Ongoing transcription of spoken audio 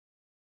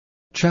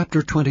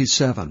Chapter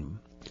 27.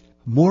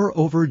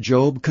 Moreover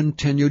Job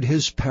continued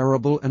his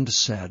parable and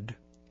said,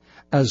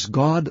 As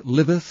God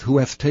liveth, who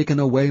hath taken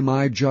away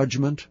my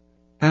judgment,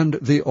 and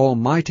the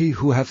Almighty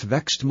who hath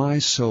vexed my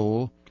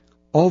soul,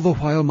 all the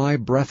while my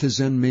breath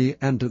is in me,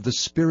 and the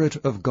Spirit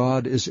of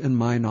God is in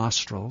my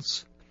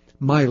nostrils,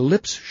 my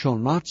lips shall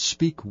not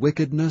speak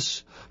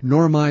wickedness,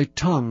 nor my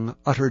tongue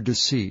utter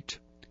deceit.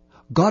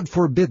 God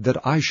forbid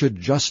that I should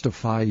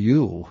justify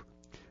you.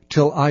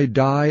 Till I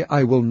die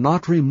I will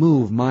not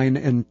remove mine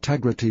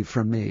integrity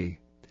from me.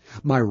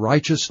 My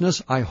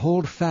righteousness I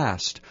hold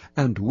fast,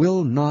 and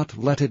will not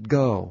let it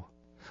go.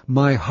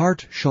 My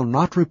heart shall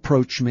not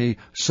reproach me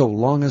so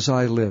long as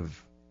I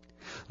live.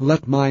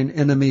 Let mine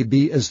enemy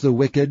be as the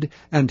wicked,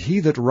 and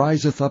he that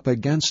riseth up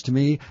against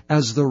me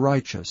as the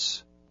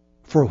righteous.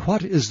 For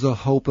what is the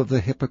hope of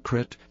the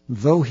hypocrite,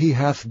 though he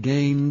hath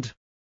gained,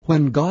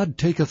 when God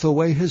taketh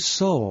away his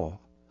soul?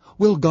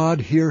 Will God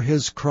hear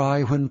his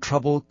cry when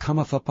trouble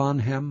cometh upon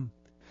him?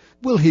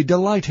 Will he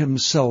delight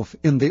himself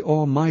in the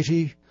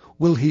Almighty?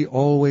 Will he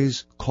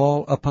always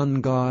call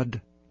upon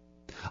God?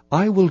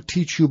 I will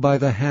teach you by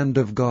the hand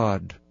of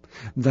God.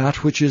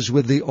 That which is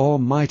with the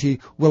Almighty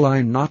will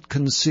I not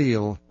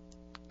conceal.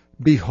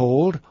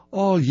 Behold,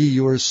 all ye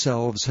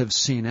yourselves have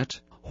seen it.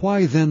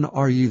 Why then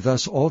are ye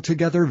thus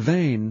altogether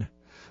vain?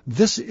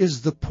 This is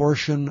the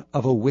portion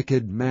of a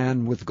wicked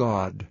man with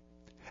God,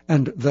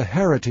 and the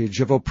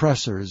heritage of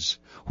oppressors,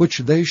 which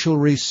they shall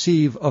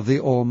receive of the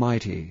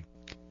Almighty.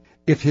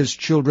 If his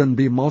children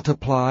be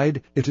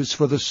multiplied, it is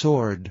for the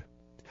sword,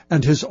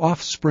 and his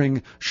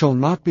offspring shall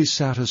not be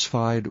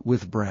satisfied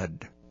with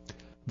bread.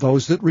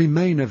 Those that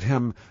remain of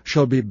him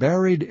shall be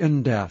buried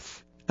in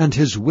death, and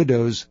his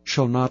widows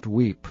shall not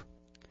weep.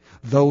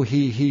 Though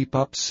he heap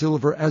up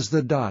silver as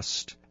the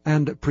dust,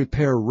 and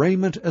prepare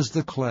raiment as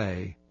the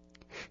clay,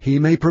 he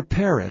may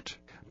prepare it,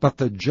 but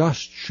the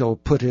just shall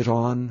put it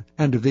on,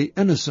 and the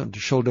innocent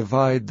shall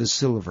divide the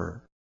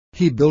silver.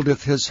 He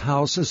buildeth his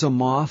house as a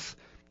moth,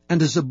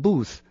 and as a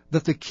booth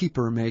that the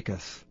keeper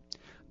maketh.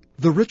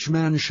 The rich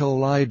man shall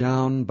lie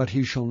down, but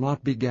he shall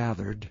not be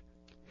gathered.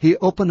 He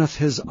openeth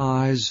his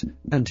eyes,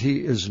 and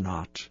he is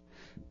not.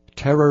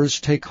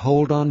 Terrors take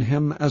hold on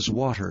him as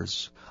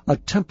waters. A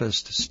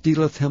tempest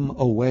stealeth him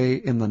away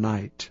in the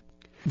night.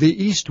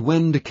 The east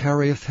wind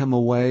carrieth him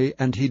away,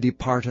 and he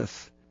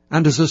departeth,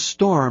 and as a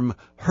storm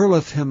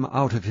hurleth him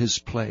out of his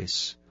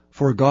place.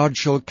 For God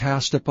shall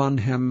cast upon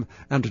him,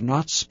 and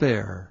not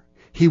spare.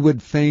 He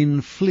would fain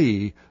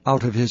flee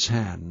out of his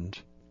hand.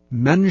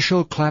 Men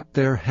shall clap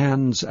their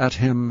hands at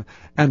him,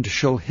 and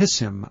shall hiss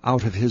him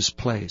out of his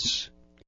place.